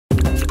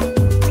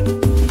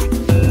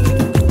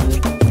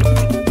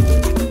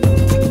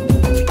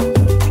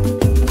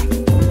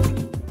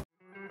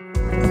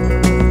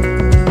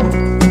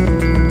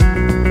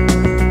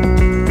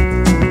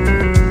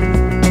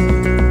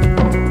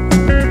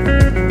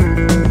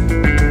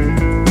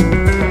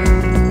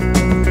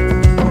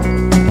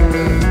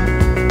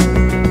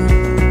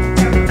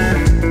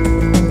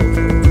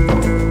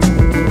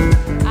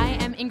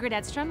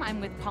Edstrom. I'm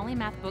with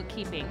Polymath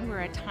Bookkeeping. We're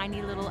a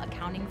tiny little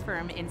accounting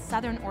firm in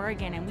Southern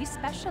Oregon, and we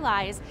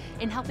specialize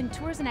in helping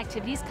tours and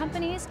activities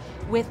companies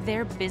with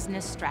their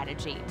business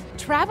strategy.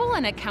 Travel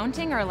and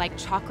accounting are like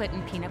chocolate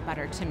and peanut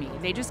butter to me.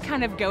 They just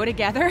kind of go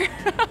together.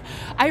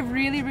 I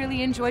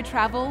really enjoy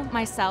travel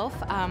myself.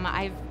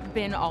 I've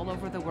been all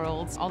over the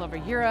world, all over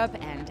Europe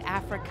and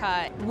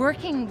Africa,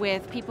 working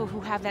with people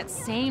who have that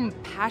same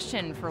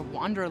passion for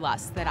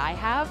wanderlust that I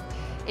have.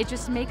 It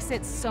just makes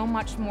it so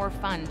much more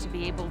fun to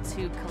be able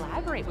to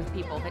collaborate with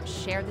people that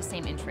share the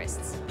same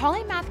interests.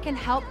 Polymath can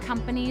help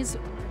companies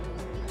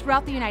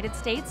throughout the United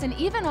States and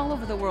even all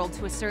over the world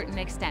to a certain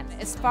extent.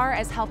 As far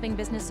as helping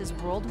businesses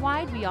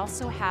worldwide, we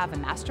also have a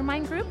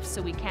mastermind group,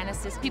 so we can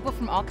assist people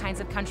from all kinds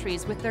of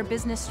countries with their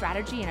business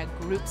strategy in a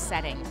group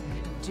setting.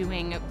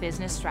 Doing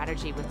business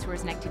strategy with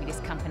tours and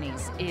activities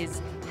companies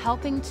is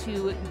helping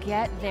to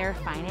get their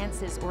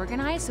finances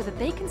organized so that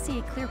they can see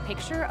a clear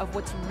picture of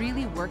what's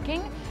really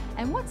working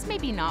and what's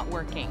maybe not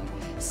working.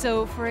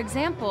 So for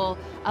example,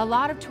 a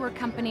lot of tour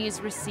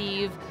companies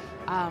receive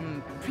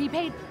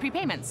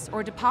prepayments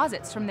or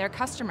deposits from their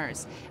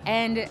customers,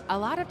 and a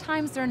lot of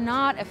times they're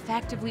not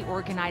effectively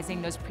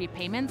organizing those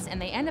prepayments,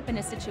 and they end up in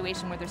a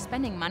situation where they're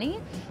spending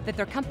money that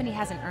their company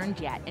hasn't earned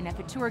yet, and if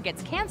a tour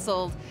gets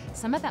canceled,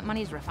 some of that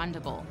money is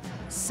refundable.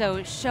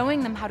 So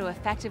showing them how to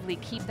effectively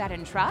keep that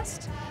in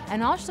trust,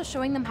 and also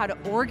showing them how to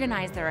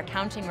organize their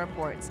accounting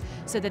reports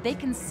so that they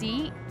can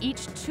see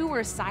each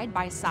tour side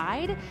by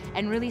side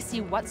and really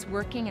see what's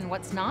working and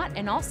what's not,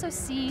 and also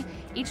see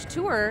each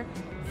tour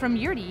from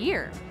year to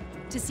year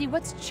to see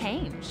what's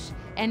changed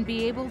and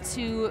be able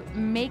to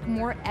make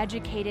more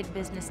educated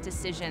business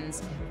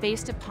decisions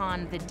based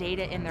upon the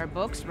data in their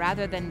books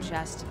rather than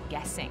just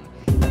guessing.